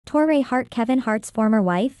Torrei Hart, Kevin Hart's former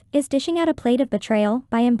wife, is dishing out a plate of betrayal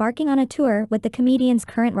by embarking on a tour with the comedian's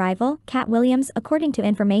current rival, Katt Williams, according to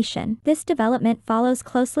information. This development follows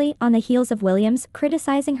closely on the heels of Williams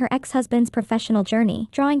criticizing her ex-husband's professional journey,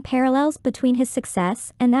 drawing parallels between his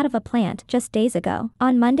success and that of a plant just days ago.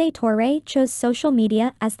 On Monday, Torrei chose social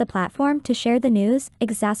media as the platform to share the news,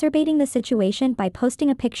 exacerbating the situation by posting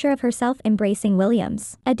a picture of herself embracing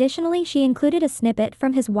Williams. Additionally, she included a snippet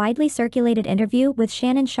from his widely circulated interview with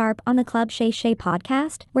Shannon Sharpe on the Club Shay Shay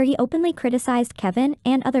podcast, where he openly criticized Kevin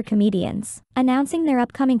and other comedians. Announcing their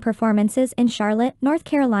upcoming performances in Charlotte, North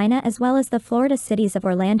Carolina as well as the Florida cities of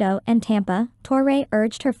Orlando and Tampa, Torrei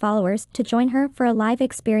urged her followers to join her for a live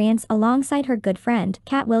experience alongside her good friend,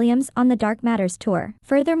 Katt Williams, on the Dark Matters tour.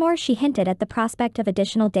 Furthermore, she hinted at the prospect of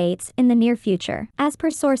additional dates in the near future. As per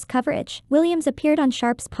source coverage, Williams appeared on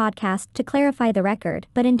Sharpe's podcast to clarify the record,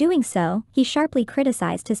 but in doing so, he sharply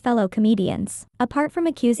criticized his fellow comedians. Apart from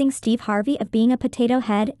accusing Steve Harvey of being a potato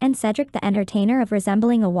head and Cedric the Entertainer of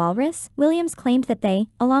resembling a walrus, Williams claimed that they,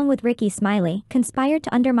 along with Ricky Smiley, conspired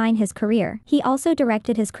to undermine his career. He also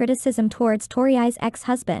directed his criticism towards Torrei's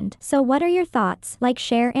ex-husband. So what are your thoughts? Like,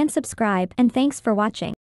 share, and subscribe, and thanks for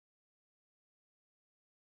watching.